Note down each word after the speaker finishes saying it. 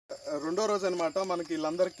రెండో రోజు అనమాట. మనకి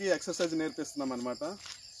వీళ్ళందరికీ ఎక్సర్సైజ్ నేర్పిస్తున్నాం అనమాట.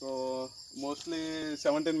 సో మోస్ట్లీ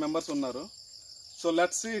 17 మెంబర్స్ ఉన్నారు. సో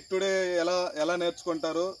లెట్స్ సీ టుడే ఎలా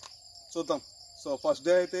నేర్చుకుంటారో చూద్దాం. సో ఫస్ట్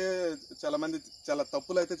డే అయితే చాలామంది చాలా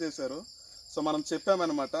తప్పులు అయితే చేశారు. సో మనం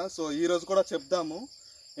చెప్పామన్నమాట. సో ఈ రోజు కూడా చెప్దాము,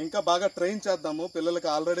 ఇంకా బాగా ట్రైన్ చేద్దాము. పిల్లలకి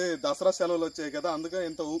ఆల్రెడీ దసరా సెలవులు వచ్చాయి కదా, అందుకే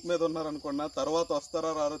ఇంత ఊపు మీద ఉన్నారనుకున్నా. తర్వాత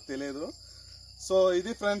వస్తారో రారో తెలియదు. సో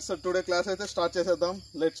ఇది ఫ్రెండ్స్, టుడే క్లాస్ అయితే స్టార్ట్ చేసేద్దాం.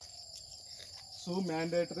 లెట్స్. షూ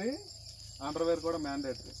మ్యాండేటరీ, అండర్వేర్ కూడా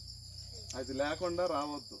మ్యాండేటరీ. అది లేకుండా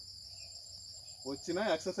రావద్దు, వచ్చినా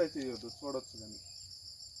ఎక్సర్సైజ్ చేయొద్దు. చూడొచ్చు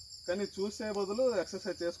కానీ చూసే బదులు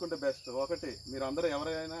ఎక్సర్సైజ్ చేసుకుంటే బెస్ట్. ఒకటి, మీరు అందరూ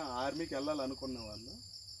ఎవరైనా ఆర్మీకి వెళ్ళాలనుకున్న వాళ్ళు,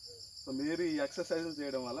 సో మీరు ఈ ఎక్సర్సైజులు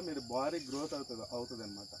చేయడం వల్ల మీరు బాడీ గ్రోత్ అవుతుంది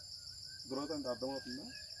అనమాట. గ్రోత్ అంటే అర్థమవుతుందా?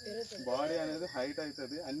 బాడీ అనేది హైట్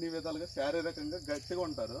అవుతుంది, అన్ని విధాలుగా శారీరకంగా గట్టిగా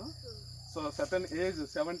ఉంటారు. సో సర్టన్ ఏజ్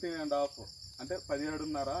 17.5 అంటే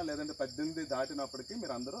 17.5 లేదంటే 18 దాటినప్పటికీ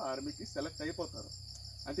మీరు అందరూ ఆర్మీకి సెలెక్ట్ అయిపోతారు.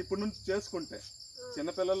 అంటే ఇప్పుడు నుంచి చేసుకుంటే,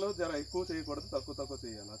 చిన్నపిల్లలు జర ఎక్కువ చేయకూడదు, తక్కువ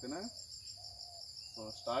చేయాలి. ఓకేనా? సో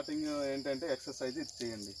స్టార్టింగ్ ఏంటంటే ఎక్సర్సైజ్ ఇది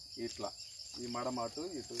చేయండి. ఇట్లా ఈ మడమాటు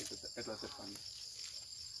ఇటు ఎట్లా చెప్పండి.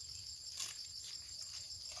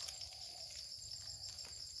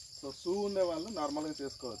 సో షూ ఉండే వాళ్ళు నార్మల్గా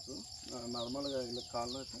చేసుకోవచ్చు, నార్మల్గా ఇలా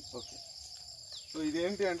కాళ్ళు అయితే ఓకే. సో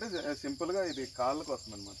ఇదేంటి అంటే సింపుల్గా ఇది కాళ్ళ కోసం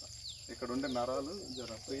అనమాట. ఇక్కడ ఉండే నరాలు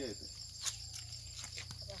జర ఫ్రీ అవుతాయి.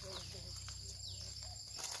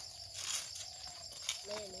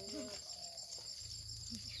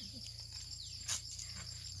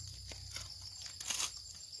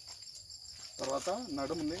 తర్వాత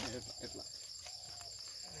నడుముని ఇట్లా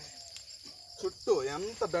చుట్టూ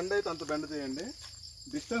ఎంత బెండ్ అయితే అంత బెండ్ చేయండి.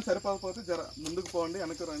 డిస్టెన్స్ సరిపోకపోతే జర ముందుకు పోండి,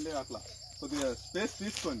 వెనక్కి రండి. అట్లా కొద్దిగా స్పేస్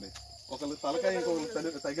తీసుకోండి. ఒకళ్ళు తలకాయ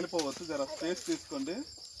ఇంకొకరు తగిలిపోవచ్చు, జర స్పేస్ తీసుకోండి.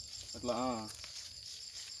 అట్లా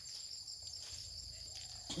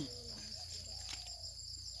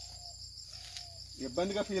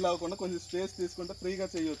ఇబ్బందిగా ఫీల్ అవ్వకుండా కొంచెం స్పేస్ తీసుకుంటే ఫ్రీగా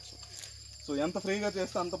చేయొచ్చు. సో ఎంత ఫ్రీగా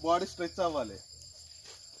చేస్తే అంత బాడీ స్ట్రెచ్ అవ్వాలి.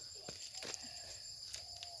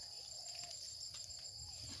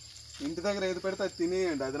 ఇంటి దగ్గర ఏది పెడితే అది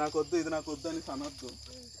తినేయండి. అది నాకు వద్దు, ఇది నాకు వద్దు అని అనొద్దు.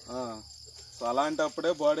 సో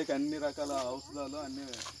అలాంటప్పుడే బాడీకి అన్ని రకాల ఔషధాలు, అన్ని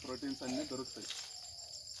ప్రోటీన్స్ అన్నీ దొరుకుతాయి.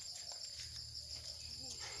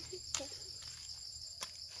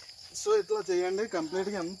 సో ఇట్లా చేయండి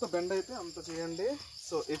కంప్లీట్గా. ఎంత బెండ్ అయితే అంత చేయండి.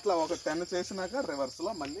 సో ఇట్లా ఒక 10 చేసినాక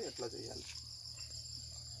రివర్స్లో మళ్ళీ ఇట్లా చేయాలి.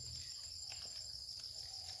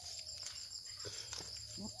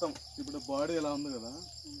 మొత్తం ఇప్పుడు బాడీ ఎలా ఉంది కదా,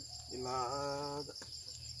 ఇలా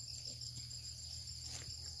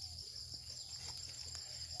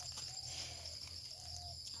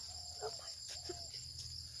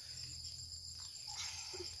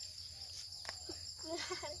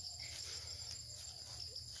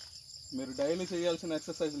మీరు డైలీ చేయాల్సిన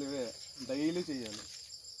ఎక్సర్సైజ్లు ఇవే. డైలీ చేయాలి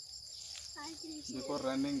బిఫోర్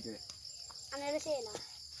రన్నింగ్కి.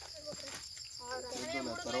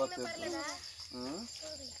 తర్వాత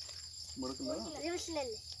ముడుకులో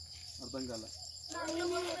అర్థం కాలే,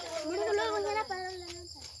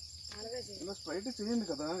 ఇలా స్ట్రైట్ చేయండి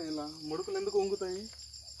కదా. ఇలా ముడుకులు ఎందుకు వంగుతాయి?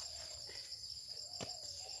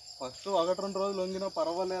 ఫస్ట్ 1-2 రోజులు వంగినా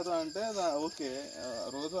పర్వాలేదు అంటే ఓకే,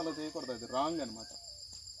 రోజు అలా చేయకూడదు, అది రాంగ్ అనమాట.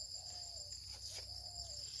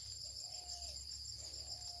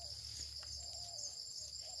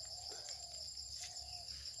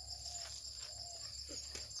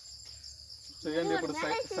 చేయండి. ఇప్పుడు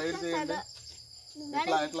సైడ్ చేయండి.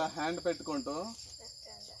 ఇట్లా హ్యాండ్ పెట్టుకుంటూ,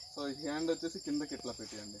 సో ఈ హ్యాండ్ వచ్చేసి కిందకి ఇట్లా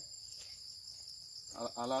పెట్టండి.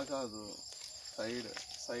 అలా కాదు, సైడ్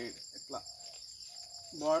ఇట్లా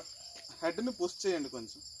హెడ్ని పుష్ చేయండి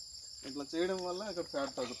కొంచెం. ఇట్లా చేయడం వల్ల ఇక్కడ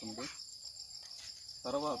ఫ్యాట్ తగ్గుతుంది.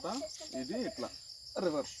 తర్వాత ఇది ఇట్లా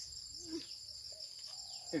రివర్స్,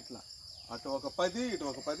 ఇట్లా అటు ఒక 10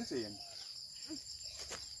 ఇటు ఒక 10 చేయండి.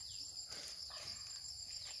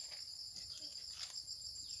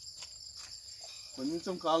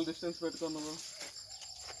 కొంచెం కాలు డిస్టెన్స్ పెట్టుకో, నువ్వు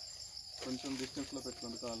కొంచెం డిస్టెన్స్లో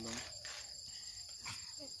పెట్టుకోండి కాళ్ళు.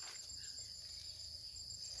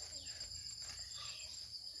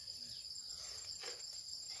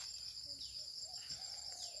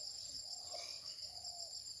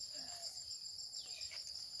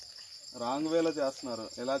 రాంగ్ వేలో చేస్తున్నారు.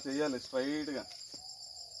 ఎలా చేయాలి? స్ట్రైట్గా.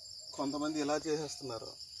 కొంతమంది ఇలా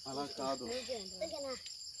చేసేస్తున్నారు, అలా కాదు.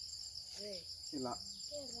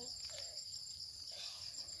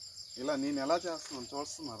 ఇలా నేను ఎలా చేస్తున్నాను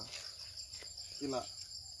చూస్తున్నారా? ఇలా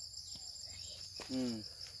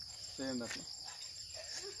చేయండి అట్లా.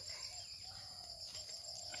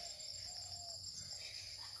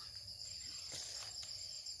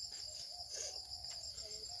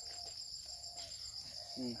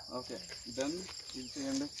 ఓకే దెన్ ఇది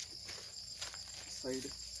చేయండి. సైడ్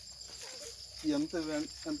ఎంత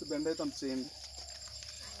బెండ్ అయితే అంత చేయండి.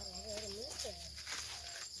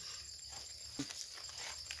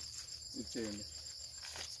 ఇది చేయండి,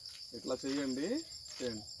 ఇట్లా చేయండి.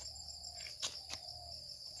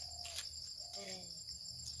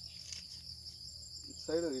 ఇటు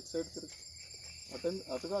సైడ్ తిరుగు.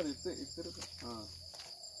 అటు కాదు, ఇటు తిరుగు.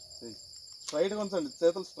 స్ట్రైట్గా ఉంచండి,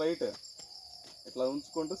 చేతులు స్ట్రైట్. ఇట్లా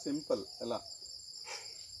ఉంచుకుంటూ సింపుల్ ఇలా.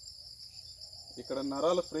 ఇక్కడ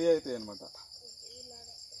నరాలు ఫ్రీ అవుతాయి అన్నమాట.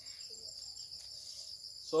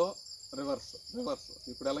 So reverse.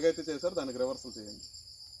 ఇప్పుడు ఎలాగైతే చేశారో దానికి రివర్సల్ చేయండి.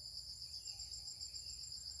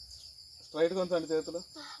 స్ట్రైట్గా ఉంచండి, చేతులు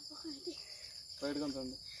స్ట్రైట్గా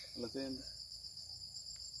ఉంచండి, ఇలా చేయండి.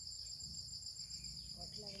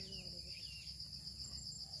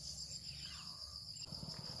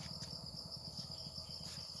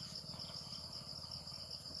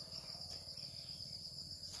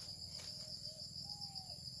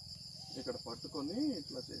 ఇక్కడ పట్టుకొని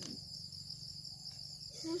ఇట్లా చేయండి.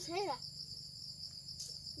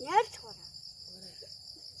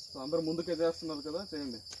 అందరూ ముందుకే చేస్తున్నారు కదా,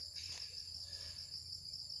 చేయండి.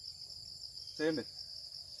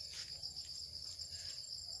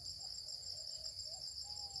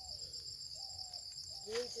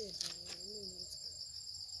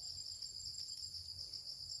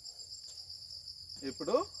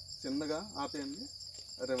 ఇప్పుడు చిన్నగా ఆపేయండి,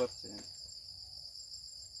 రివర్స్ చేయండి.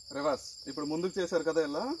 ఇప్పుడు ముందుకు చేశారు కదా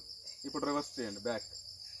ఇలా, ఇప్పుడు రివర్స్ చేయండి, బ్యాక్.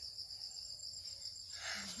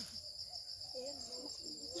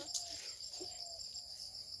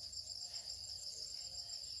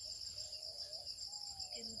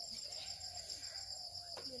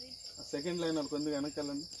 సెకండ్ లైన్ అది కొంచెం వెనక్కి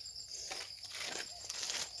వెళ్ళండి.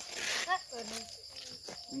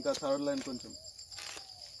 ఇంకా థర్డ్ లైన్ కొంచెం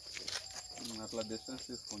అట్లా డిస్టెన్స్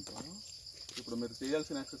తీసుకుంటాము. ఇప్పుడు మీరు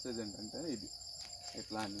చేయాల్సిన ఎక్సర్సైజ్ ఏంటంటే ఇది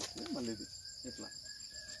ఇట్లా అనేసి మళ్ళీ ఇది ఇట్లా.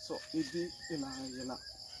 సో ఇది ఇలా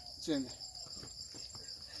చేయండి.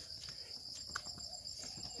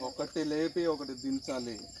 ఒకటి లేపి ఒకటి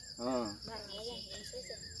దించాలి.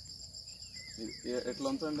 ఎట్లా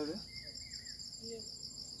ఉంచండి అది.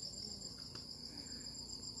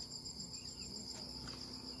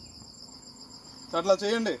 అట్లా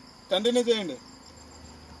చేయండి, కంటిన్యూ చేయండి.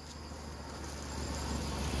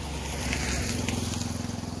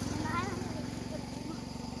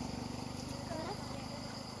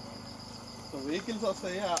 సో వెహికల్స్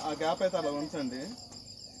వస్తాయి, ఆ గ్యాప్ అయితే అలా ఉంచండి.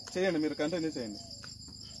 చేయండి, మీరు కంటిన్యూ చేయండి.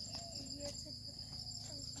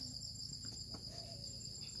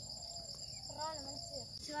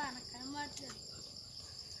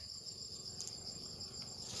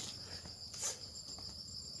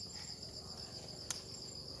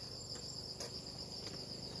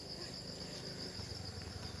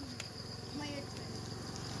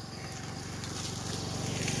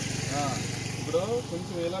 ఇప్పుడు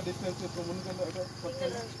కొంచెం ఎలా డిస్టెన్స్ ఇప్పుడు ముందుకెళ్ళి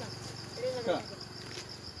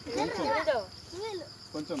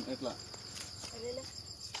కొంచెం ఇట్లా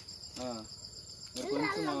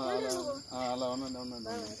కొంచెం అలా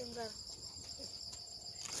ఉండండి.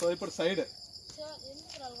 సో ఇప్పుడు సైడ్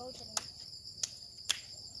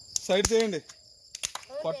చేయండి.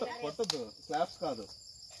 కొట్టద్దు, స్లాబ్స్ కాదు,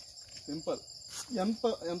 సింపుల్.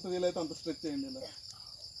 ఎంత వీలైతే అంత స్ట్రెచ్ చేయండి. ఇలా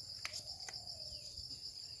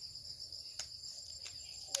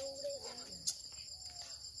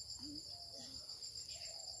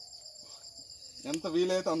ఎంత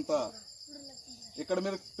వీలైతే అంత. ఇక్కడ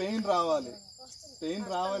మీరు పెయిన్ రావాలి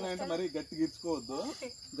అంటే మరి గట్టిగా ఇచ్చుకోవద్దు,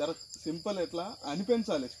 జర సింపుల్ ఇట్లా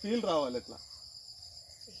అనిపించాలి, ఫీల్ రావాలి ఇట్లా.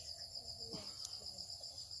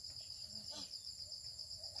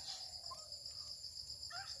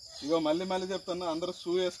 ఇగో మళ్ళీ చెప్తున్నా, అందరూ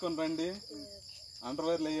షూ వేసుకొని రండి,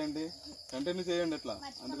 అండర్వేర్లు వేయండి, కంటిన్యూ చేయండి. ఇట్లా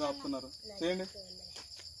అందుకు ఆపుతున్నారు, చేయండి.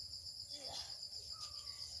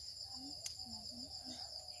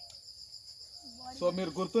 సో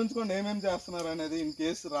మీరు గుర్తుంచుకోండి ఏమేమి చేస్తున్నారు అనేది. ఇన్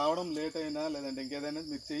కేసు రావడం లేట్ అయినా లేదంటే ఇంకేదైనా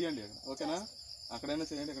మీరు చెయ్యండి, ఓకేనా. అక్కడైనా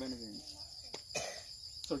చేయండి, ఎక్కడైనా చేయండి.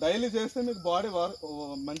 సో డైలీ చేస్తే మీకు బాడీ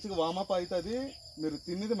మంచిగా వార్మప్ అవుతుంది, మీరు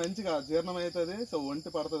తిన్నది మంచిగా జీర్ణం అవుతుంది. సో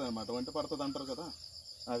ఒంటి పడుతుంది అనమాట, ఒంటి పడుతుంది అంటారు కదా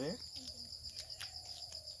అదే.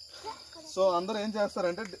 సో అందరూ ఏం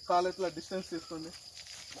చేస్తారంటే కాలేజ్లో డిస్టెన్స్ తీసుకోండి.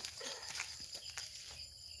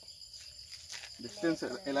 డిస్టెన్స్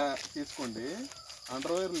ఇలా తీసుకోండి.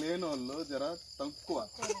 అండర్వేర్ లేని వాళ్ళు జర తక్కువ.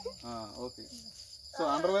 ఓకే. సో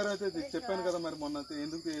అండర్వేర్ అయితే చెప్పాను కదా, మరి మొన్న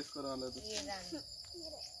ఎందుకు వేసుకోరాలేదు.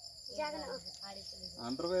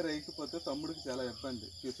 అండర్వేర్ వేయకపోతే తమ్ముడికి చాలా ఇబ్బంది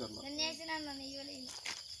ఫ్యూచర్లో.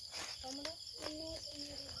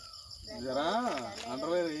 జరా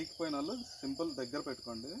అండర్వేర్ వేయకపోయిన వాళ్ళు సింపుల్ దగ్గర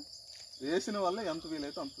పెట్టుకోండి, వేసిన వాళ్ళు ఎంత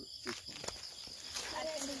వీలైతే అంత తీసుకోండి.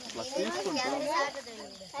 అట్లా తీసుకుంటూ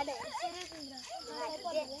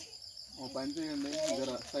ఓ పని చేయండి,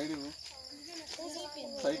 జరా సైడ్ ఇవ్వు,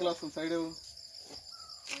 సైకిల్ వస్తుంది సైడ్ ఇవ్వు.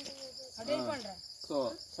 సో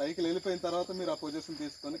సైకిల్ వెళ్ళిపోయిన తర్వాత మీరు ఆ పొజిషన్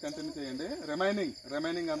తీసుకొని కంటిన్యూ చేయండి.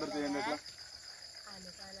 రిమైనింగ్ అందరు చేయండి. ఇట్లా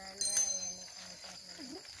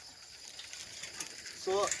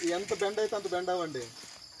సో ఎంత బెండ్ అయితే అంత బెండ్ అవ్వండి,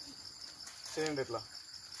 చేయండి ఇట్లా.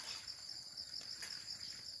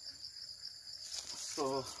 సో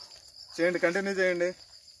చేయండి, కంటిన్యూ చేయండి.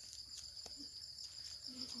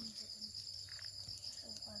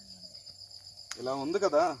 ఇలా ఉంది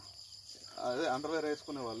కదా, అదే అండర్వేర్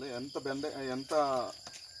వేసుకునే వాళ్ళు ఎంత బెండ్ ఎంత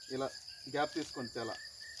ఇలా గ్యాప్ తీసుకోండి. చాలా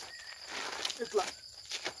ఇట్లా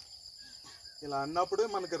ఇలా అన్నప్పుడు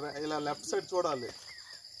మనకి ఇలా లెఫ్ట్ సైడ్ చూడాలి.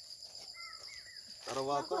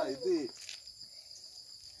 తర్వాత ఇది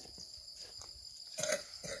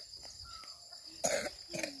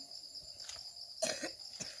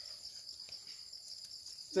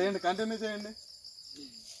చేయండి, కంటిన్యూ చేయండి.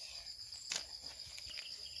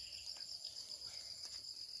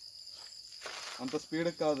 అంత స్పీడ్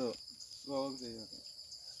కాదు, స్లోగా చేయాలి.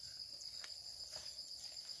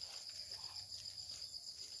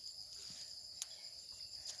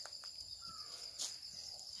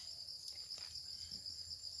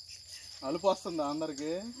 అలుపు వస్తుందా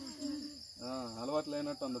అందరికి? అలవాటు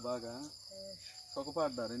లేనట్టు ఉంది, బాగా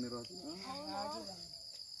సుఖపడ్డారు ఇన్ని రోజులు.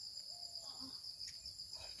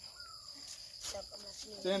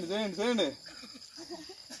 చేయండి చేయండి చేయండి.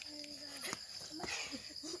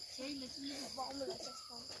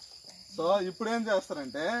 సో ఇప్పుడు ఏం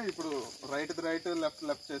చేస్తారంటే, ఇప్పుడు రైట్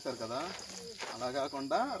లెఫ్ట్ చేశారు కదా, అలా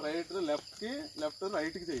కాకుండా లెఫ్ట్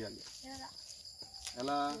రైట్కి చేయాలి.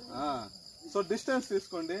 ఎలా? సో డిస్టెన్స్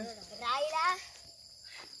తీసుకోండి.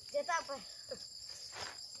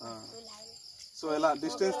 సో ఇలా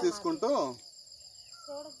డిస్టెన్స్ తీసుకుంటూ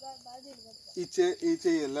ఈ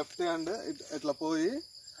చెయ్యి లెఫ్ట్ హ్యాండ్ ఇట్లా పోయి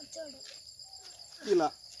ఇలా,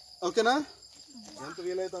 ఓకేనా? ఎంత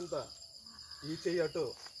వీలైతే అంత. ఈ చెయ్యి అటు,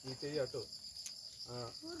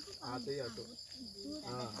 ఆ చెయ్యి అటు,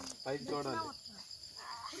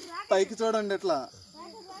 పైకి చూడండి ఎట్లా.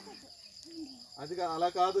 అది అలా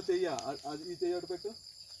కాదు, చెయ్య ఈ చెయ్యి అటు పెట్టు.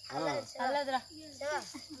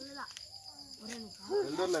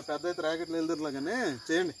 వెళ్దర్లే, పెద్ద అయితే ర్యాకెట్లు వెళ్దర్లే, కానీ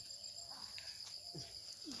చేయండి.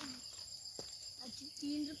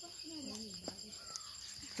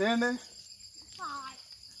 చేయండి.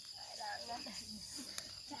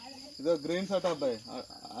 ఇదో గ్రీన్ షర్ట్ అబ్బాయి,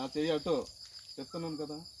 ఆ చెయ్యి అటు చెప్తున్నాను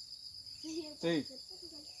కదా,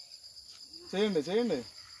 చేయండి.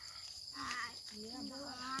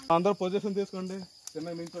 అందరూ పొజిషన్ తీసుకోండి,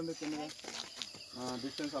 చిన్నగా నించోండి, చిన్నగా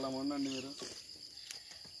డిస్టెన్స్ అలా ఉండండి మీరు.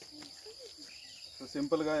 సో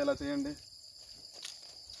సింపుల్గా ఇలా చేయండి.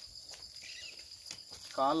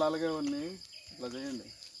 కాళ్ళు అలాగే ఉన్నాయి, ఇట్లా చేయండి.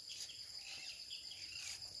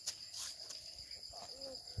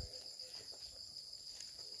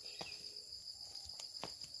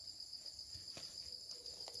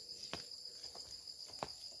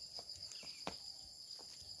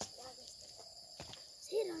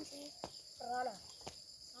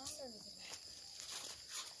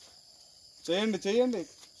 చేయండి.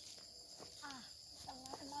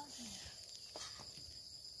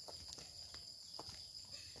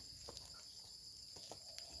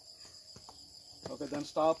 Okay, then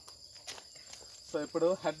stop. సో ఇప్పుడు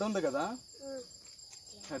హెడ్ ఉంది కదా,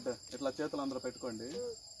 హెడ్ ఇట్లా చేతులు అందరూ పెట్టుకోండి.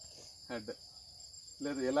 హెడ్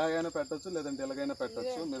లేదు ఎలాగైనా పెట్టచ్చు, లేదంటే ఎలాగైనా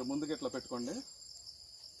పెట్టచ్చు, మీరు ముందుకు ఇట్లా పెట్టుకోండి.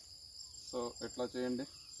 సో ఇట్లా చేయండి.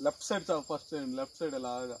 లెఫ్ట్ సైడ్ ఫస్ట్ చేయండి. లెఫ్ట్ సైడ్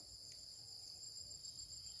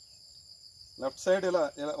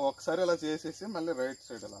ఇలా ఒకసారి ఇలా చేసేసి మళ్ళీ రైట్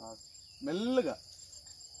సైడ్ ఇలా మెల్లగా.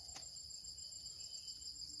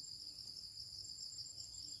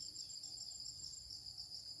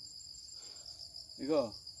 ఇగో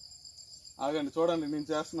ఆగండి, చూడండి నేను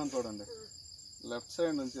చేస్తున్నాను చూడండి. లెఫ్ట్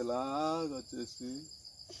సైడ్ నుంచి ఇలాగ వచ్చేసి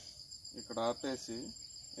ఇక్కడ ఆపేసి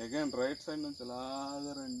అగైన్ రైట్ సైడ్ నుంచి ఇలాగ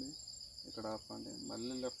రండి, ఇక్కడ ఆపండి,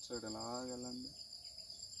 మళ్ళీ లెఫ్ట్ సైడ్ ఇలాగ వెళ్ళండి.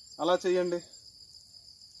 అలా చెయ్యండి.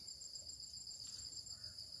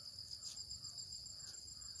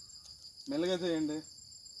 మెల్లగా చేయండి,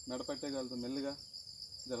 మెడపట్టేయగలుగుతాం. మెల్లిగా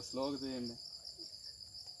జర స్లోగా చేయండి.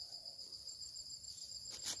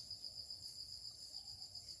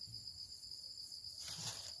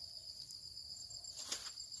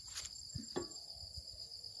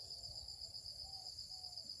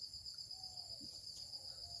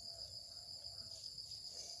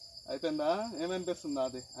 అయిపోయిందా? ఏమనిపిస్తుందా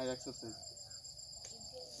అది ఆ ఎక్సర్సైజ్?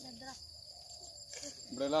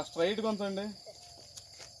 ఇప్పుడు ఇలా స్ట్రైట్గా ఉంచండి.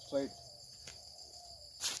 Straight.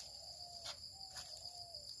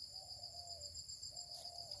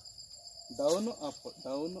 Down up,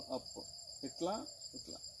 down up, ఇట్లా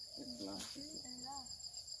ఇట్లా ఇట్లా.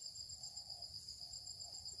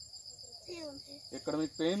 ఇక్కడ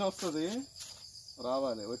మీకు పెయిన్ వస్తుంది,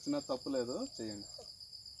 రావాలి, వచ్చినా తప్పులేదు, చేయండి.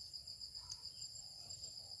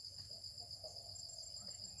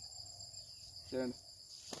 చేయండి.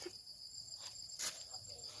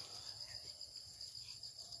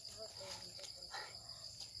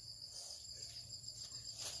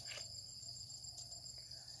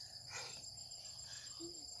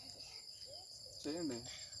 చేయండి.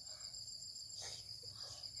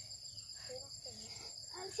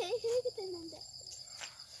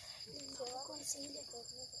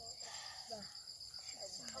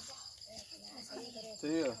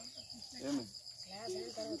 చెయ్య ఏమి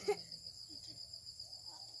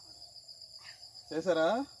చేశారా?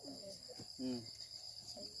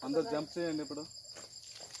 అందరు జంప్ చేయండి. ఇప్పుడు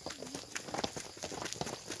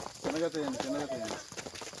చిన్నగా చేయండి, చిన్నగా చేయండి.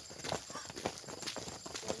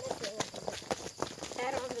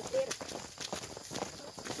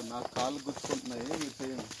 నాకు కాళ్ళు గుచ్చుకుంటున్నాయి, మీరు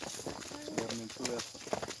చేయండి. నేను చూవేస్తాను.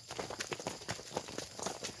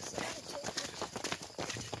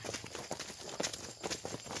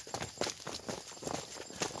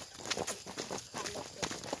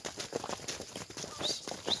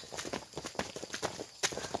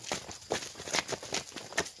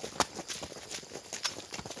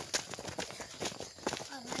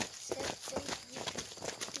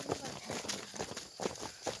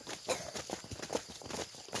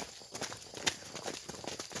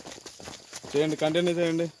 చేయండి, కంటిన్యూ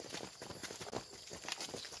చేయండి.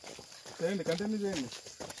 చేయండి, కంటిన్యూ చేయండి.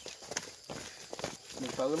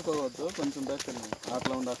 మీరు తగులుకోవద్దు, కొంచెం బ్యాక్ వెళ్ళండి.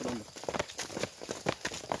 అట్లా ఉండి, అక్కడ ఉండి.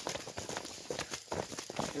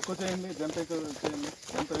 ఎక్కువ చేయండి, జంప్ ఎక్కువ చేయండి,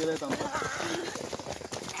 ఎంత వీలైతే అంత.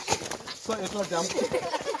 సో ఇట్లా జంప్,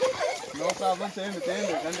 నో ప్రాబ్లం. చేయండి,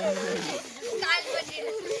 చేయండి, కంటిన్యూ చేయండి.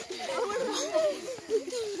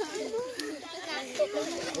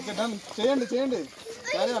 Okay, done. చేయండి, చేయండి.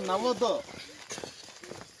 కానీ నవ్వద్దు,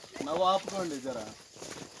 నవ్వు ఆపుకోండి జరా.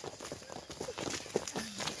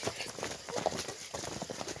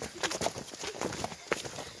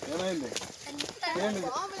 ఏమైంది? చేయండి,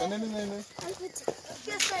 కంటిన్యూ చేయండి.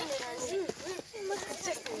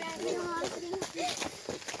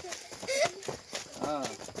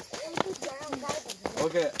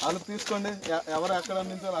 ఓకే, అలుపు తీసుకోండి. ఎవరు ఎక్కడ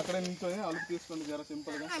నించో అక్కడే నించోని అలుపు తీసుకోండి జరా,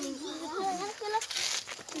 సింపుల్గా.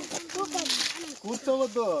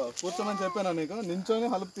 కూర్చోవద్దు, కూర్చోమని చెప్పాను నీకు. నించోని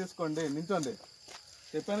హలుపు తీసుకోండి, నించోండి.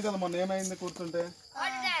 చెప్పాను కదా మొన్న ఏమైంది కూర్చుంటే.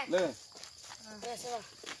 లే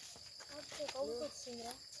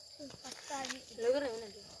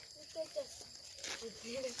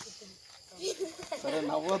సరే,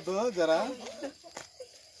 నవ్వద్దు జరా.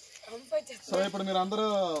 సో ఇప్పుడు మీరు అందరూ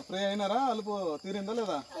ఫ్రీ అయినారా? అలుపు తీరిందా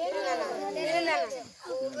లేదా?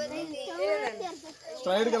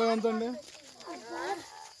 స్ట్రైట్గా ఎలా ఉంచండి.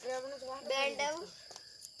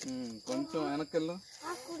 కొంచెం వెనక్కి వెళ్ళు.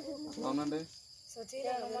 అవునండి,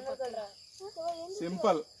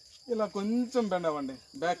 సింపుల్. ఇలా కొంచెం బెండ్ అవ్వండి,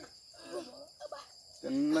 బ్యాక్.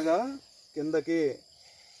 చిన్నగా కిందకి,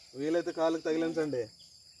 వీలైతే కాలుకి తగిలించండి.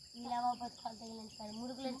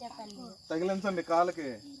 తగిలించండి కాలుకి.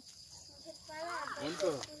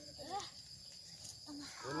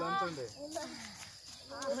 వెళ్ళంచండి.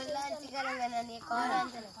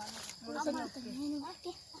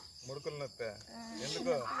 ముడుకులు నొప్పా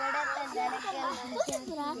ఎందుకు?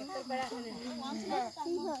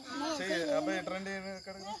 అబ్బాయి రండి,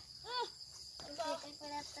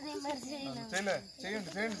 చేయండి,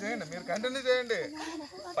 చేయండి, చేయండి. మీరు కంటిన్యూ చేయండి.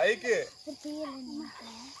 పైకి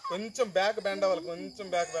కొంచెం బ్యాక్ బెండ్ అవ్వాలి, కొంచెం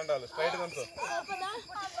బ్యాక్ బెండ్ అవ్వాలి. స్ట్రైట్ కొంచెం,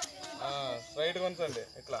 స్ట్రైట్ కొంచండి.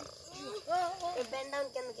 ఇట్లా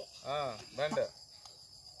బెండ్.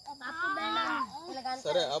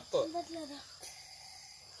 సరే, అప్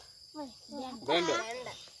బెండ్.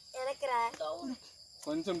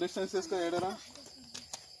 కొంచెం డిస్టెన్స్ తీసుకో. ఏడరా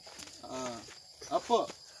అప్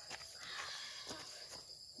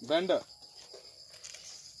బెండ్.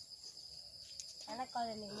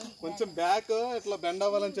 కొంచెం బ్యాక్ ఇట్లా బెండ్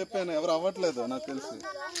అవ్వాలని చెప్పాను, ఎవరు అవ్వట్లేదు నాకు తెలిసి.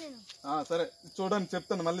 సరే చూడండి,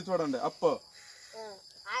 చెప్తాను, మళ్ళీ చూడండి. అప్.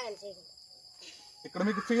 ఇక్కడ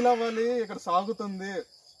మీకు ఫీల్ అవ్వాలి, ఇక్కడ సాగుతుంది,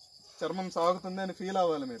 చర్మం సాగుతుంది అని ఫీల్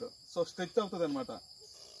అవ్వాలి మీరు. సో స్ట్రెచ్ అవుతుంది అనమాట.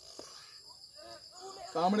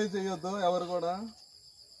 కామెడీ చేయొద్దు ఎవరు కూడా.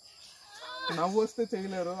 నవ్వు వస్తే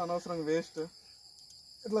చేయలేరు, అనవసరంగా వేస్ట్.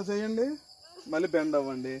 ఇట్లా చేయండి, మళ్ళీ బెండ్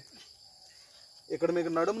అవ్వండి. ఇక్కడ మీకు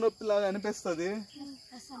నడుము నొప్పి లాగా అనిపిస్తుంది,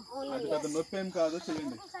 అది పెద్ద నొప్పి ఏం కాదు.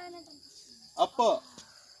 చేయండి. Up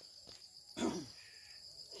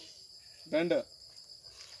bend,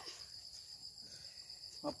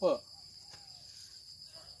 up.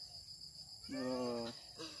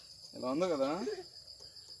 ఇలా ఉంది కదా,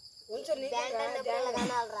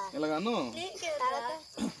 ఇలాగాను.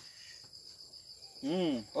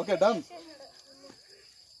 Okay, done.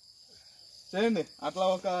 చేయండి అట్లా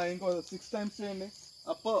ఇంకో 6 times చేయండి.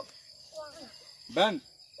 Up, bend,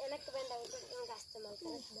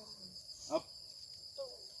 up,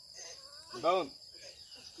 down,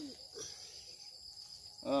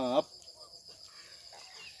 up,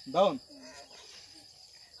 down,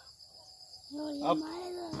 up,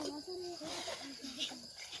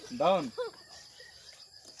 down,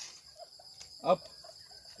 up,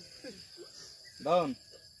 down,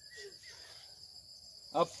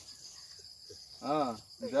 up.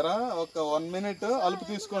 జరా ఒక 1 minute అలుపు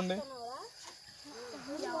తీసుకోండి.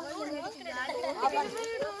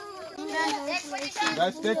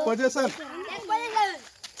 Guys, take position.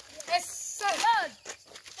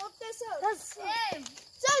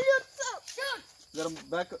 జర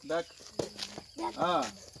బ్యాక్ బ్యాక్.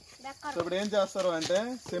 సో ఇప్పుడు ఏం చేస్తారు అంటే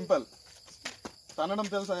సింపుల్. తనడం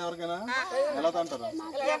తెలుసా ఎవరికైనా? ఎలా తంటారు?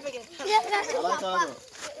 అలా కాదు,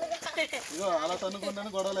 ఇగో అలా తన్నుకుంటేనే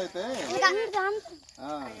గొడవలు అయితే. ఈ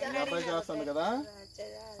అబ్బాయి చేస్తాడు కదా,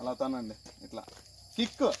 అలా తనండి. ఇట్లా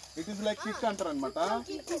kick, it is like kick అంటారు అనమాట.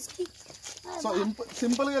 సో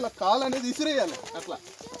సింపుల్ గా ఇలా కాలు అనేది ఇసిరేయాలి అట్లా.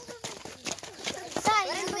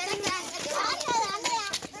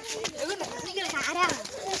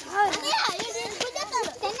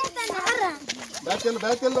 బ్యాక్ వెళ్ళు,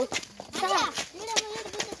 బ్యాక్ వెళ్ళు.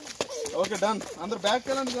 Okay, done. అందరు బ్యాక్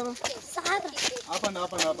వెళ్ళండి కదా. ఆపండి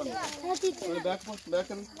ఆపండి ఆపండి. బ్యాక్ బ్యాక్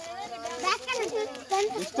వెళ్ళండి.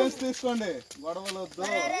 డిస్టెన్స్ తీసుకోండి, గొడవలు వద్దు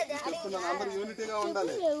చెప్తున్నాను. అందరు యూనిటీగా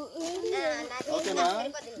ఉండాలి, ఓకేనా?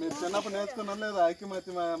 మీరు చిన్నప్పుడు నేర్చుకున్నాం లేదా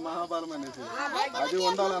ఐక్యమత్య మహాబలం అనేసి, అది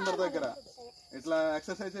ఉండాలి అందరి దగ్గర. ఇట్లా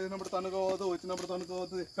ఎక్సర్సైజ్ చేసినప్పుడు తనుకోవద్దు, వచ్చినప్పుడు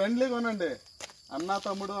తనుకోవద్దు. ఫ్రెండ్లీగా ఉండండి, అన్న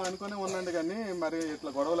తమ్ముడు అనుకుని ఉండండి, కానీ మరి ఇట్లా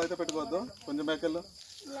గొడవలు అయితే పెట్టుకోవద్దు. కొంచెం బ్యాక్ వెళ్ళు.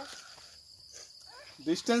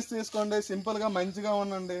 డిస్టెన్స్ తీసుకోండి, సింపుల్ గా మంచిగా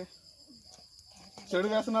ఉండండి. చెడు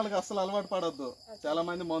వ్యసనాలకు అస్సలు అలవాటు పడొద్దు. చాలా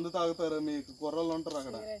మంది మందు తాగుతారు, మీకు కుర్రలు ఉంటారు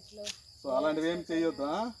అక్కడ. సో అలాంటివి ఏం చేయొద్దు.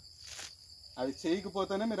 అవి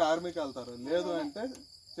చేయకపోతేనే మీరు ఆర్మీకి వెళ్తారు. లేదు అంటే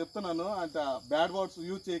చెప్తున్నాను, అంటే బ్యాడ్ వర్డ్స్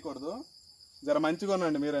యూజ్ చేయకూడదు. జర మంచిగా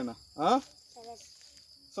ఉండండి మీరైనా.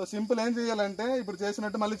 సో సింపుల్ ఏం చేయాలంటే ఇప్పుడు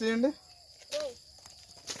చేసినట్టు మళ్ళీ చేయండి.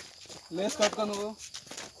 లేస్ కట్టుకో, నువ్వు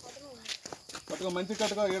కట్టుకో, మంచిగా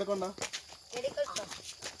కట్టుకో, ఏడకుండా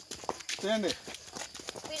చేయండి.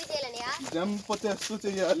 జంప్ చేస్తూ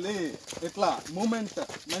చెయ్యాలి. ఇట్లా మూమెంట్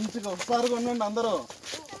మంచిగా ఒకసారిగా ఉండండి అందరూ.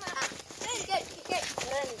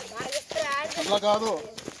 అట్లా కాదు,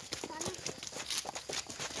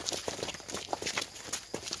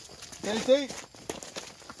 చెయ్యి.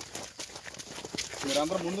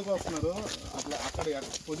 మీరందరూ ముందుకు వస్తున్నారు, అట్లా అక్కడ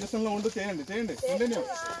పొజిషన్ లో ఉంటూ చేయండి. చేయండి, కంటిన్యూ.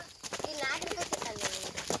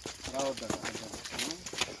 రావద్దా?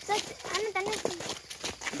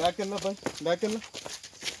 బ్యాక్ వెళ్ళు అబ్బాయి, బ్యాక్ వెళ్ళు.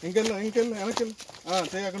 ఇంకెళ్ళు ఇంకెళ్ళు, వెనకెళ్ళు.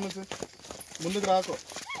 చెయ్యి అక్కడి నుంచి, ముందుకు రాకు.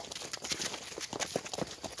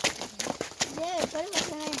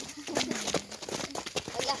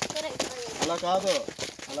 అలా కాదు,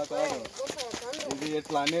 అలా కాదు. ఇది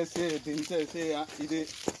ఇట్లా అనేసి దించేసి, ఇది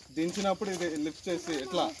దించినప్పుడు ఇది లిఫ్ట్ చేసి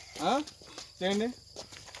ఇట్లా చేయండి.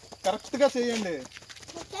 కరెక్ట్గా చేయండి.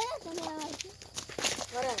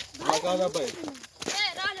 అలా కాదు అబ్బాయి.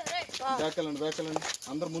 బ్యాక్ వెళ్ళండి, బ్యాక్ వెళ్ళండి.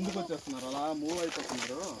 అందరు ముందుకు వచ్చేస్తున్నారు, అలా మూవ్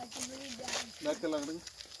అయిపోతున్నారు. బ్యాక్ వెళ్ళండి.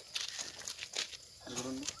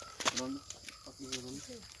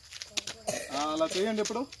 అలా చేయండి.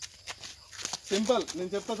 ఇప్పుడు సింపుల్, నేను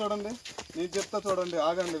చెప్తా చూడండి, నేను చెప్తా చూడండి.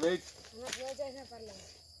 ఆగండి, వెయిట్.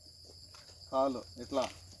 కాలు ఇట్లా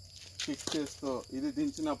కిక్ చేస్తూ ఇది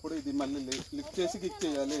దించినప్పుడు ఇది మళ్ళీ లిఫ్ట్ చేసి కిక్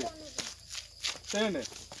చేయాలి. చేయండి.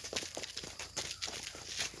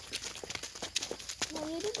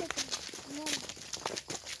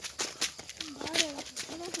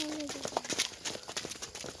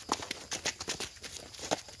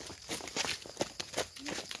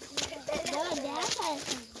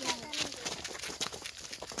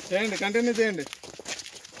 చేయండి, కంటిన్యూ చేయండి.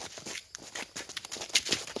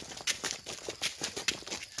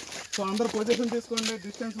 సో అందరు పొజిషన్ తీసుకోండి,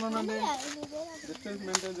 డిస్టెన్స్ లోనండి, డిస్టెన్స్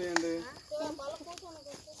మెయింటైన్ చేయండి.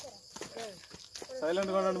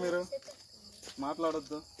 సైలెంట్గా ఉండండి, మీరు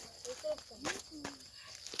మాట్లాడొద్దు.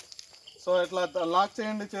 సో ఇట్లా లాక్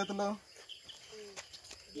చేయండి చేతులు.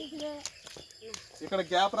 ఇక్కడ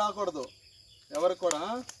గ్యాప్ రాకూడదు ఎవరికి కూడా.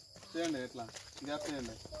 చేయండి ఇట్లా. గ్యాప్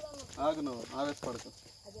చేయండి. ఆగు, నువ్వు ఆవేశపడకు.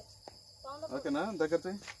 ఓకేనా? దగ్గర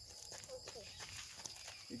చెయ్యి.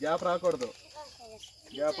 గ్యాప్ రాకూడదు,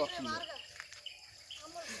 గ్యాప్ వస్తుంది.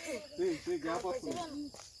 గ్యాప్ వస్తుంది.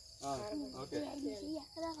 ఓకే,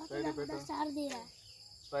 స్ట్రైట్ పెట్టు.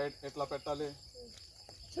 స్ట్రైట్ ఎట్లా పెట్టాలి?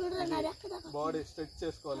 బాడీ స్ట్రెచ్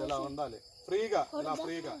చేసుకోవాలి. ఇలా ఉండాలి ఫ్రీగా, ఇలా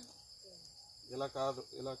ఫ్రీగా. ఇలా కాదు,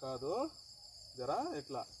 ఇలా కాదు, జరా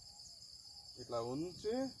ఇట్లా ఇట్లా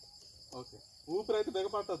ఉంచి. ఓకే, ఊపిరి అయితే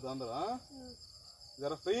బిగపట్టద్దు అందరూ.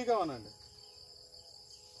 జర ఫ్రీగా ఉనండి.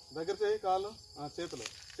 దగ్గర చేయి, కాళ్ళు, చేతులు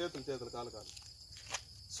చేతులు చేతులు, కాలు కాలు.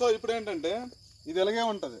 సో ఇప్పుడు ఏంటంటే ఇది ఇలాగే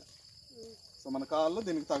ఉంటుంది. సో మన కాళ్ళు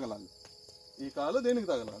దీనికి తగలాలి, ఈ కాళ్ళు దీనికి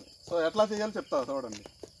తగలాలి. సో ఎట్లా చేయాలో చెప్తా చూడండి.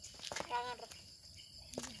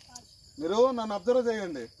 మీరు నన్ను అబ్జర్వ్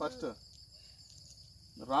చేయండి. ఫస్ట్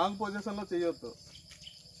రాంగ్ పొజిషన్లో చేయొద్దు.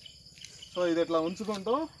 సో ఇది ఇట్లా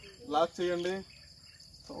ఉంచుకుంటూ లాక్ చేయండి.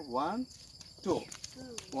 సో 1 2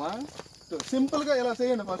 1 2 సింపుల్గా ఇలా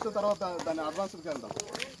చేయండి ఫస్ట్, తర్వాత దాన్ని అడ్వాన్స్కి వెళ్దాం.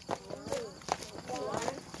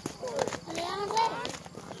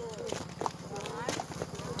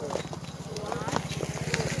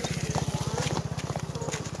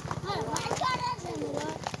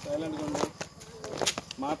 సైలెంట్గా ఉండు,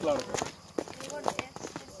 మాట్లాడదు.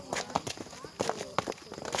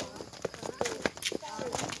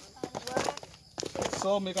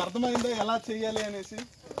 సో మీకు అర్థమైందో ఎలా చేయాలి అనేసి.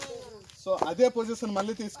 సో అదే పొజిషన్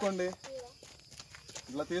మళ్ళీ తీసుకోండి.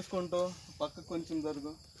 ఇట్లా తీసుకుంటూ పక్కకు కొంచెం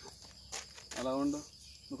జరుగు, అలా ఉండు.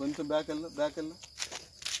 నువ్వు కొంచెం బ్యాక్ వెళ్ళు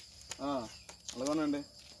అలాగోనండి.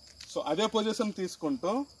 సో అదే పొజిషన్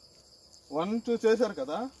తీసుకుంటూ 1 2 చేశారు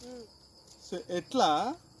కదా. సో ఎట్లా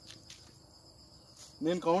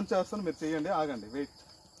నేను కౌంట్ చేస్తాను, మీరు చేయండి. ఆగండి, వెయిట్,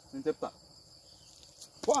 నేను చెప్తా.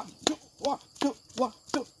 1 2 1 2 1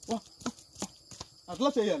 2 1 అట్లా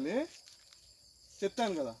చేయాలి.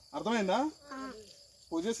 చెప్తాను కదా, అర్థమైందా?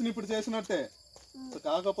 పొజిషన్ ఇప్పుడు చేసినట్టే,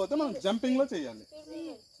 కాకపోతే మనం జంపింగ్లో చేయాలి.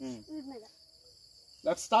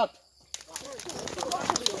 Let's start.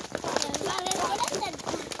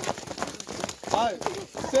 5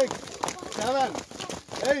 6 7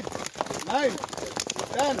 8 9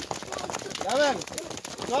 10 11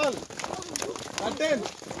 12 13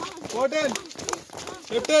 14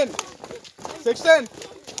 15 16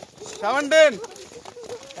 17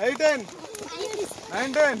 18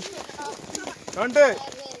 19 20.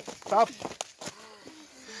 Stop.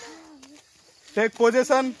 Take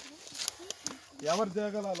position. ఎవరి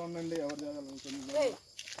జాగాలు ఉండండి, ఎవరి జాగాలు ఉంటుంది.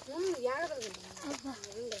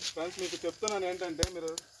 ఫ్రెండ్స్ మీకు చెప్తున్నాను ఏంటంటే,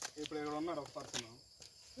 మీరు ఇప్పుడు ఇక్కడ ఉన్నారు ఒక పర్సన్,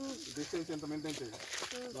 డిస్టెన్స్ ఎంత మెయింటైన్ చేయి,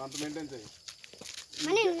 అంత మెయింటైన్ చేయి.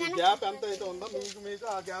 గ్యాప్ ఎంత అయితే ఉందో మీకు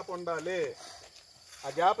ఆ గ్యాప్ ఉండాలి. ఆ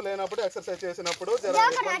గ్యాప్ లేనప్పుడు ఎక్సర్సైజ్ చేసినప్పుడు జర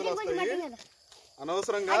ఇబ్బందులు వస్తాయి.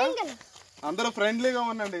 అనవసరంగా అందరూ ఫ్రెండ్లీగా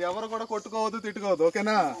ఉండండి, ఎవరు కూడా కొట్టుకోవద్దు, తిట్టుకోవద్దు.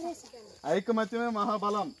 ఓకేనా? ఐకమత్యమే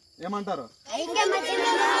మహాబలం. ఏమంటారు?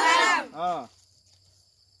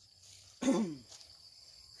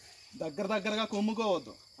 దగ్గరగా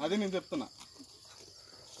కొమ్ముకోవద్దు, అది నేను చెప్తున్నా.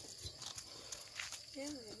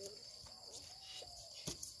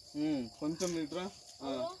 కొంచెం ఇట్రా,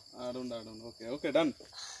 ఆడుండు. Okay okay, done.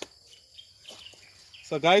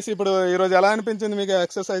 So guys, ఇప్పుడు ఈరోజు ఎలా అనిపించింది మీకు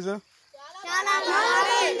ఎక్సర్సైజ్?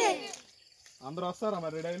 అందరూ వస్తారా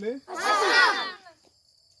మరి డైలీ?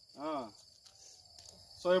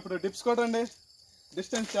 సో ఇప్పుడు డిప్స్ కొట్టండి.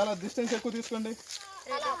 చాలా డిస్టెన్స్ ఎక్కువ తీసుకోండి.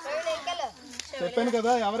 చెప్పాను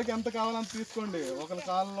కదా, ఎవరికి ఎంత కావాలంత తీసుకోండి, ఒకరి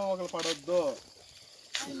కాళ్ళలో ఒకరు పడొద్దు.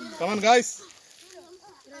 Come on guys.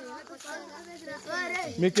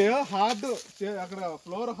 మీకు హార్డ్ అక్కడ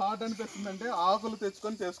ఫ్లోర్ హార్డ్ అనిపిస్తుందంటే ఆకులు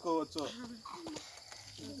తెచ్చుకొని చేసుకోవచ్చు.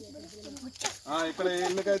 ఇక్కడ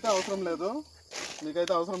ఇళ్ళకైతే అవసరం లేదు,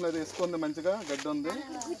 మీకైతే అవసరం లేదు. ఇసుకుంది, మంచిగా గడ్డి ఉంది.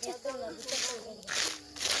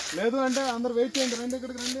 లేదు అంటే అందరు వెయిట్ చేయండి, రండి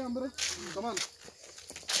ఇక్కడికి రండి అందరూ. కమాన్,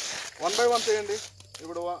 1 by 1 చేయండి.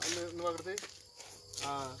 ఇప్పుడు నువ్వు ఒకటి.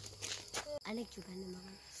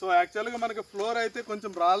 సో యాక్చువల్గా మనకి ఫ్లోర్ అయితే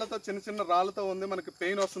కొంచెం రాళ్ళతో, చిన్న రాళ్ళతో ఉంది, మనకి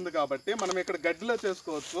పెయిన్ వస్తుంది కాబట్టి మనం ఇక్కడ గడ్డిలో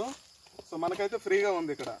చేసుకోవచ్చు. సో మనకైతే ఫ్రీగా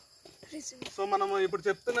ఉంది ఇక్కడ. సో మనము ఇప్పుడు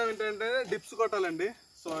చెప్తున్నాం ఏంటంటే డిప్స్ కొట్టాలండి.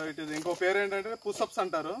 సో ఇట్ ఇది ఇంకో పేరు ఏంటంటే పుషప్స్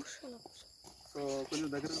అంటారు. సో కొంచెం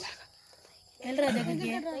దగ్గర.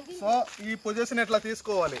 సో ఈ పొజిషన్ ఎట్లా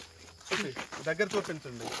తీసుకోవాలి, దగ్గర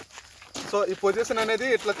చూపించండి. సో ఈ పొజిషన్ అనేది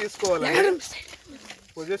ఇట్లా తీసుకోవాలి.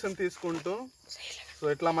 పొజిషన్ తీసుకుంటూ, సో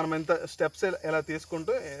ఇట్లా మనం ఎంత స్టెప్స్ ఎలా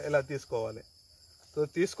తీసుకుంటూ ఎలా తీసుకోవాలి. సో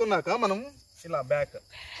తీసుకున్నాక మనం ఇలా బ్యాక్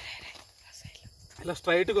ఇలా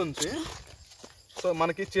స్ట్రైట్గా ఉంచి, సో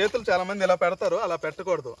మనకి చేతులు చాలామంది ఇలా పెడతారు, అలా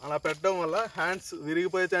పెట్టకూడదు. అలా పెట్టడం వల్ల హ్యాండ్స్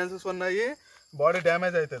విరిగిపోయే ఛాన్సెస్ ఉన్నాయి, బాడీ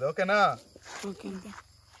డ్యామేజ్ అవుతుంది. ఓకేనా?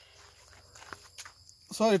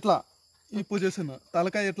 సో ఇట్లా ఈ పొజిషన్,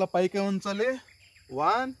 తలకాయ ఇట్లా పైకి ఉంచాలి.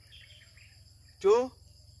 1 2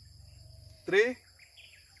 3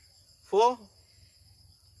 4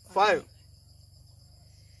 5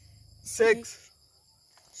 6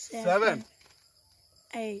 7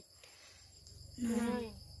 8 9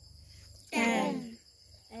 10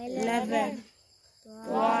 11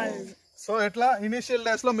 12. సో ఇట్లా ఇనిషియల్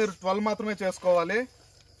డేస్ లో మీరు 12 మాత్రమే చేసుకోవాలి.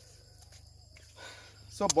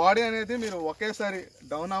 సో బాడీ అనేది మీరు ఒకేసారి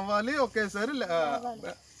డౌన్ అవ్వాలి, ఒకేసారి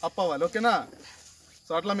అప్ అవ్వాలి. ఓకేనా?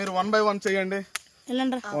 సో అట్లా మీరు 1 by 1 చేయండి.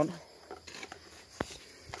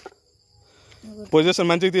 పొజిషన్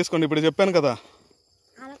మంచిగా తీసుకోండి. ఇప్పుడు చెప్పాను కదా.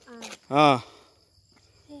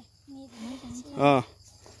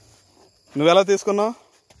 నువ్వెలా తీసుకున్నావు?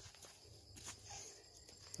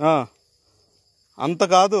 అంత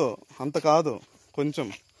కాదు, కొంచెం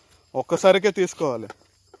ఒక్కసారికే తీసుకోవాలి.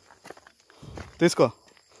 తీసుకో,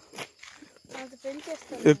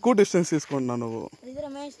 ఎక్కువ డిస్టెన్స్ తీసుకుంటున్నావు నువ్వు.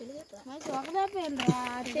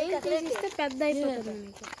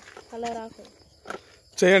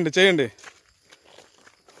 చేయండి.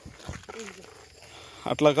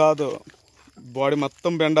 అట్లా కాదు, బాడీ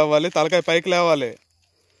మొత్తం బెండ్ అవ్వాలి, తలకాయ పైకి లేవాలి.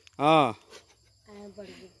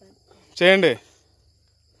 చేయండి.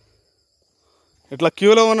 ఇట్లా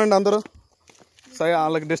క్యూలో ఉండండి అందరూ. సరే,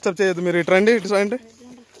 వాళ్ళకి డిస్టర్బ్ చేయొద్దు. మీరు ఇటు రండి,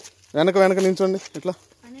 వెనక నించోండి. ఇట్లా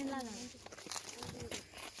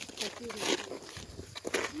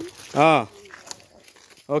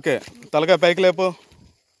ఓకే, తలకాయ పైకి లేపు.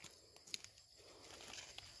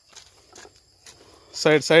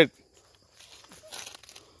 సైడ్.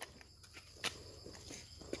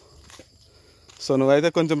 సో నువ్వైతే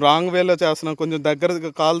కొంచెం రాంగ్ వేలో చేస్తున్నావు. కొంచెం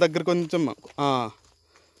కాలు దగ్గర కొంచెం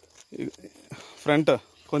ఫ్రంట్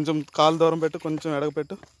కొంచెం కాలు దూరం పెట్టు, కొంచెం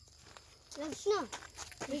ఎడగపెట్టు.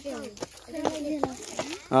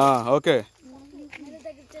 ఓకే.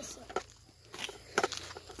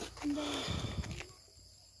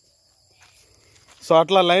 సో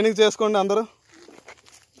అట్లా లైనింగ్ చేసుకోండి అందరూ.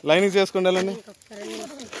 లైనింగ్ చేసుకోండి, వెళ్ళండి,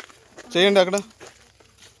 చేయండి. అక్కడ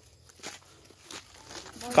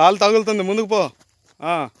కాలు తగులుతుంది, ముందుకు పో.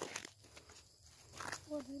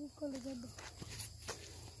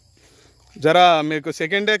 జరా మీకు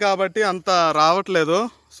సెకండ్ డే కాబట్టి అంత రావట్లేదు.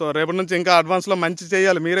 సో రేపటి నుంచి ఇంకా అడ్వాన్స్లో మంచి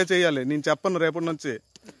చేయాలి, మీరే చేయాలి. నేను చెప్పను రేపటి నుంచి.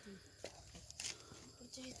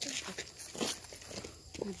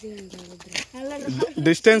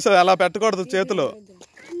 డిస్టెన్స్ అలా పెట్టకూడదు, చేతులు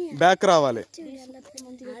బ్యాక్ రావాలి.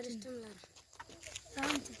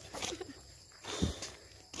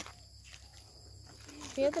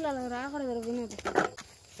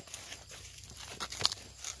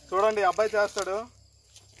 చూడండి, అబ్బాయి చేస్తాడు.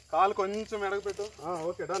 కాలు కొంచెం ఎడగపెట్టు.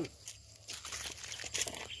 Okay, done.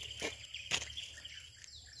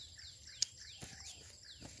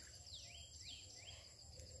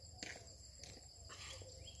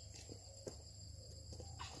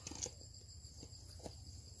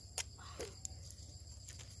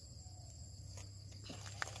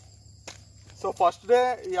 So first day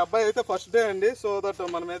ఈ అబ్బాయి అయితే ఫస్ట్ డే అండి. సో దట్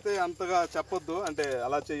మనమైతే అంతగా చెప్పొద్దు, అంటే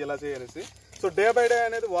అలా చెయ్యి ఇలా చెయ్యి అనేసి. సో డే బై డే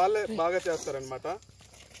అనేది వాళ్ళే బాగా చేస్తారనమాట.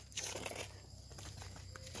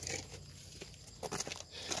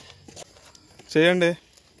 చేయండి.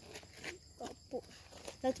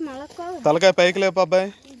 తలకాయ పైకి లేపు అబ్బాయి.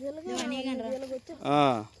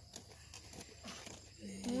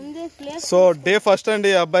 సో డే ఫస్ట్ అండి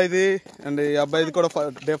ఈ అబ్బాయిది, అండ్ ఈ అబ్బాయిది కూడా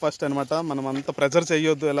డే ఫస్ట్ అనమాట. మనం అంత ప్రెజర్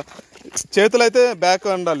చెయ్యొద్దు. ఇలా చేతులు అయితే బ్యాక్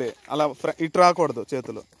ఉండాలి, అలా ఇటు రాకూడదు.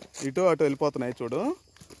 చేతులు ఇటు అటు వెళ్ళిపోతున్నాయి చూడు,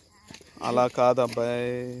 అలా కాదు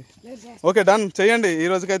అబ్బాయి. Okay, done. చెయ్యండి. ఈ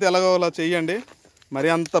రోజుకైతే ఎలాగో అలా చెయ్యండి. మరి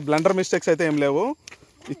అంత బ్లండర్ మిస్టేక్స్ అయితే ఏం లేవు.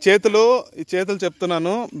 ఈ చేతులు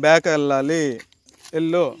చెప్తున్నాను, బ్యాక్ వెళ్ళాలి.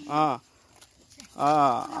 వెళ్ళు.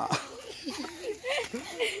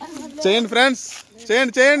 చేయండి ఫ్రెండ్స్,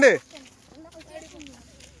 చేయండి.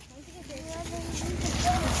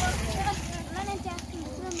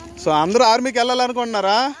 సో అందరూ ఆర్మీకి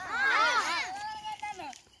వెళ్ళాలనుకుంటున్నారా?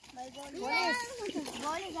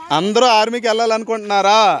 అందరూ ఆర్మీకి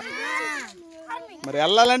వెళ్ళాలనుకుంటున్నారా? మరి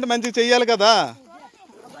వెళ్ళాలంటే మంచిగా చెయ్యాలి కదా.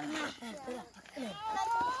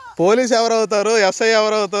 పోలీస్ ఎవరు అవుతారు, ఎస్ఐ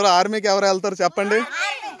ఎవరు అవుతారు, ఆర్మీకి ఎవరు వెళ్తారు చెప్పండి.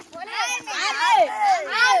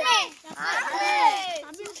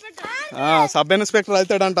 సబ్ ఇన్స్పెక్టర్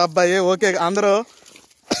అవుతాడంట అబ్బాయి. ఓకే, అందరూ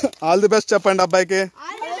ఆల్ ది బెస్ట్ చెప్పండి అబ్బాయికి.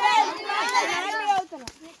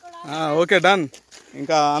 Okay, done.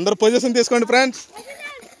 ఇంకా అందరూ పొజిషన్ తీసుకోండి ఫ్రెండ్స్.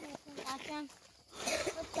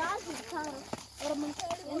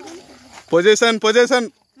 పొజిషన్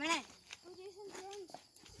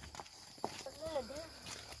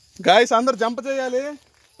గాయస్, అందరు జంప్ చేయాలి.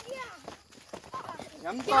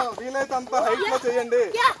 ఎంత వీలైతే అంత హైట్ లో చేయండి.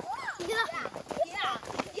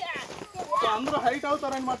 సో అందరూ హైట్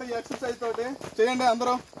అవుతారనమాట ఈ ఎక్సర్సైజ్ తోటి. చేయండి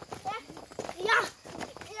అందరూ.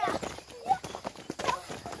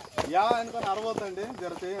 యా అనుకొని అరవద్దండి,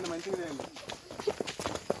 జర చేయండి, మంచిగా చేయండి.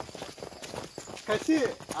 కసి,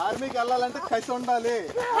 ఆర్మీకి వెళ్ళాలంటే కసి ఉండాలి.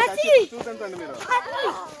 చూడండి మీరు.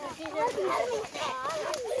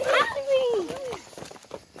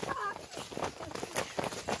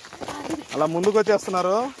 అలా ముందుకు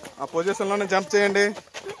వచ్చేస్తున్నారు. ఆ పొజిషన్ లోనే జంప్ చేయండి.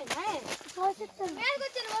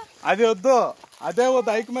 అది వద్దు, అదే వద్దు,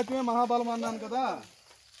 ఐకమత్యమే మహాబలం అన్నాను కదా.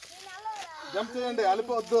 జంప్ చేయండి,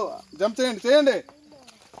 అలిపోవద్దు, జంప్ చేయండి. చేయండి,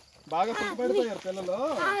 బాగా సుఖపడిపోయారు పిల్లలు.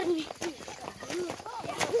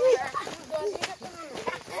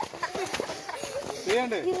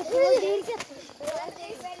 చేయండి.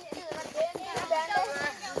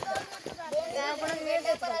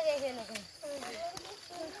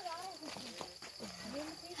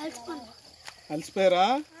 అలసిపోయారా?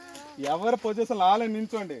 ఎవరి పొజిషన్ ఆలే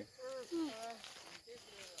నించోండి.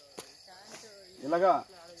 ఇలాగా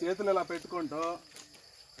చేతులు ఇలా పెట్టుకుంటూ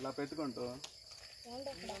ఇలా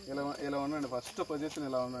ఉండండి. ఫస్ట్ పొజిషన్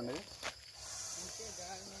ఇలా ఉండండి.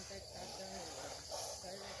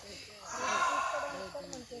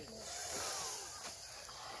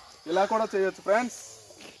 ఇలా కూడా చేయొచ్చు ఫ్రెండ్స్.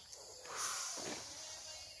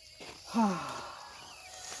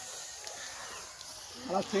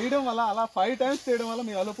 అలా చేయడం వల్ల, అలా 5 times చేయడం వల్ల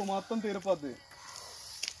మీ అలుపు మొత్తం తీరిపోద్ది.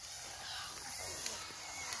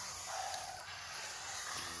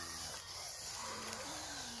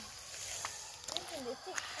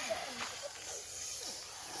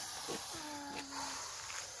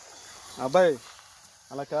 అబ్బాయి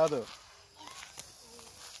అలా కాదు.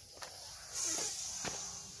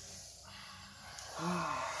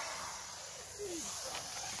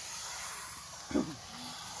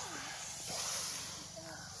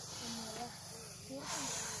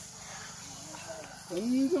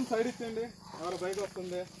 కొంచెం సైడ్ ఇచ్చేయండి, ఎవరు బయట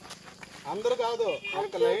వస్తుంది. అందరూ కాదు,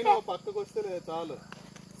 ఒక లైన్ పక్కకు వస్తే చాలు.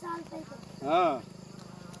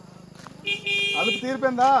 అలుపు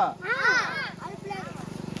తీరిపోయిందా?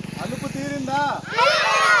 అలుపు తీరిందా?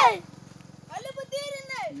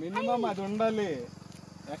 మినిమం అది ఉండాలి.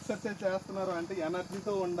 ఎక్సర్సైజ్ చేస్తున్నారు అంటే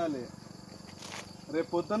ఎనర్జీతో ఉండాలి. రేపు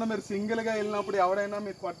పొద్దున్న మీరు సింగిల్గా వెళ్ళినప్పుడు, ఎవడైనా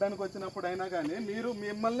మీకు కొట్టడానికి వచ్చినప్పుడు అయినా కానీ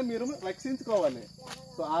మిమ్మల్ని మీరు రక్షించుకోవాలి.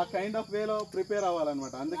 సో ఆ కైండ్ ఆఫ్ వేలో ప్రిపేర్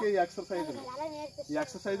అవ్వాలన్నమాట. అందుకే ఈ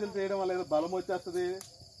ఎక్సర్సైజులు చేయడం వల్ల ఏదో బలం వచ్చేస్తుంది.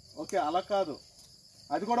 ఓకే, అలా కాదు,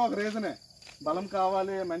 అది కూడా ఒక రీజనే. బలం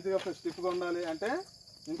కావాలి, మంచిగా స్టిఫ్గా ఉండాలి అంటే.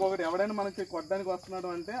 ఇంకొకటి, ఎవడైనా మనకి కొట్టడానికి వస్తున్నాడు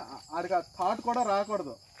అంటే ఆడికి ఆ థాట్ కూడా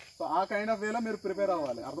రాకూడదు. సో ఆ కైండ్ ఆఫ్ వేలో మీరు ప్రిపేర్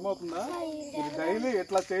అవ్వాలి. అర్థమవుతుందా? మీరు డైలీ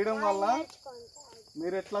ఇట్లా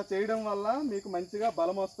చేయడం వల్ల మీకు మంచిగా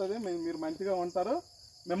బలం వస్తుంది, మీరు మంచిగా ఉంటారు.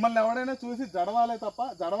 మిమ్మల్ని ఎవడైనా చూసి జడవాలే తప్ప,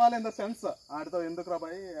 జడవాలి ఇన్ ద సెన్స్ ఆడితో ఎందుకు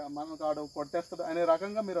రాబాయి మనకు ఆడు కొట్టేస్తాడు అనే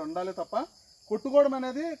రకంగా మీరు ఉండాలి తప్ప, కొట్టుకోవడం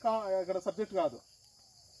అనేది ఇక్కడ సబ్జెక్ట్ కాదు.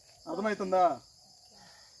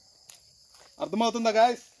 అర్థమవుతుందా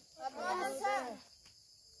గాయస్?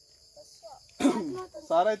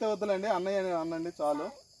 సార్ అయితే వద్దులండి, అన్నయ్య అనండి చాలు.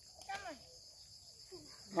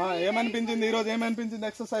 ఏమనిపించింది ఈరోజు? ఏమనిపించింది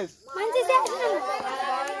ఎక్సర్సైజ్?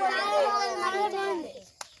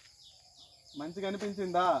 మంచిగా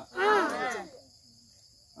అనిపించిందా?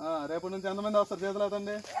 రేపటి నుంచి ఎంతమంది వస్తారు? చేతులు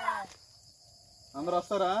అవుతండి. అందరు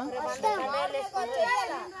వస్తారా?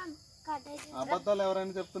 అబద్ధాలు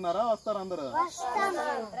ఎవరైనా చెప్తున్నారా? వస్తారా అందరు?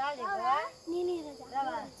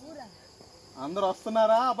 అందరు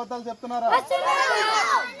వస్తున్నారా? అబద్ధాలు చెప్తున్నారా?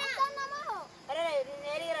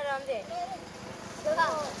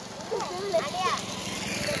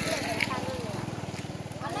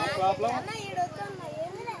 ప్రాబ్లం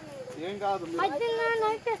ఏం కాదు.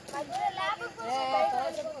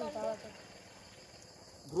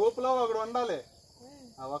 గ్రూప్ లో ఒకడు ఉండాలి,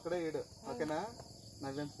 ఒక్కడే ఈడు. ఓకేనా?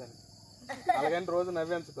 నవ్వించుతాను. అలాగని రోజు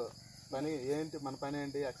నవ్వించుకో. పని ఏంటి, మన పని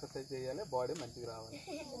ఏంటి? ఎక్సర్సైజ్ చేయాలి, బాడీ మంచిగా రావాలి.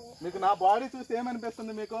 మీకు నా బాడీ చూస్తే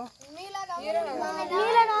ఏమనిపిస్తుంది? మీకు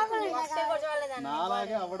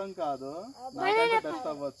నాలాగే అవ్వడం కాదు, నాకంటే బెస్ట్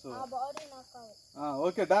అవ్వచ్చు.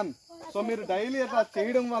 Okay, done. సో మీరు డైలీ అట్లా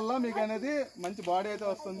చేయడం వల్ల మీకు అనేది మంచి బాడీ అయితే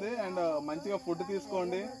వస్తుంది. అండ్ మంచిగా ఫుడ్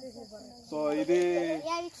తీసుకోండి. సో ఇది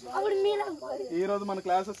ఈరోజు మన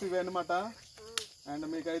క్లాసెస్ ఇవి అనమాట. అండ్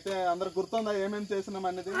మీకైతే అందరికి గుర్తుందా ఏమేమి చేసినాం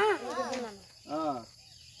అనేది?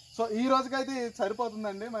 సో ఈ రోజుకైతే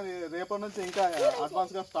సరిపోతుందండి. మరి రేపటి నుంచి ఇంకా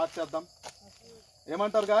అడ్వాన్స్ గా స్టార్ట్ చేద్దాం.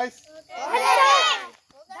 ఏమంటారు గాయస్?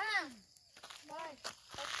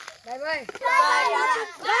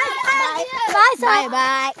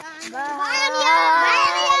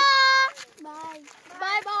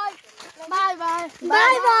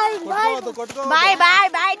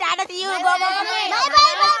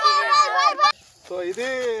 సో ఇది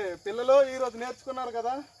పిల్లలు ఈరోజు నేర్చుకున్నారు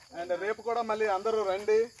కదా, అండ్ రేపు కూడా మళ్ళీ అందరూ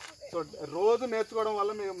రండి. సో రోజు నేర్చుకోవడం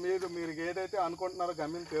వల్ల మీరు ఏదైతే అనుకుంటున్నారో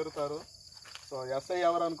గమ్యం చేరుతారు. సో ఎస్ఐ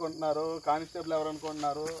ఎవరు అనుకుంటున్నారు, కానిస్టేబుల్ ఎవరు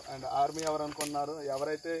అనుకుంటున్నారు, అండ్ ఆర్మీ ఎవరు అనుకుంటున్నారు,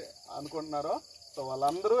 ఎవరైతే అనుకుంటున్నారో సో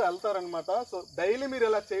వాళ్ళందరూ వెళ్తారనమాట. సో డైలీ మీరు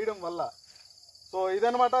ఇలా చేయడం వల్ల. సో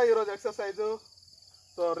ఇదనమాట ఈరోజు ఎక్సర్సైజు.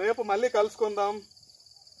 సో రేపు మళ్ళీ కలుసుకుందాం.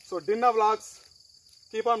 So డిన్నా vlogs,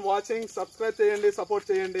 keep on watching, subscribe చేయండి, సపోర్ట్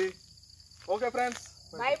చేయండి. Okay friends,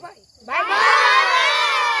 bye bye.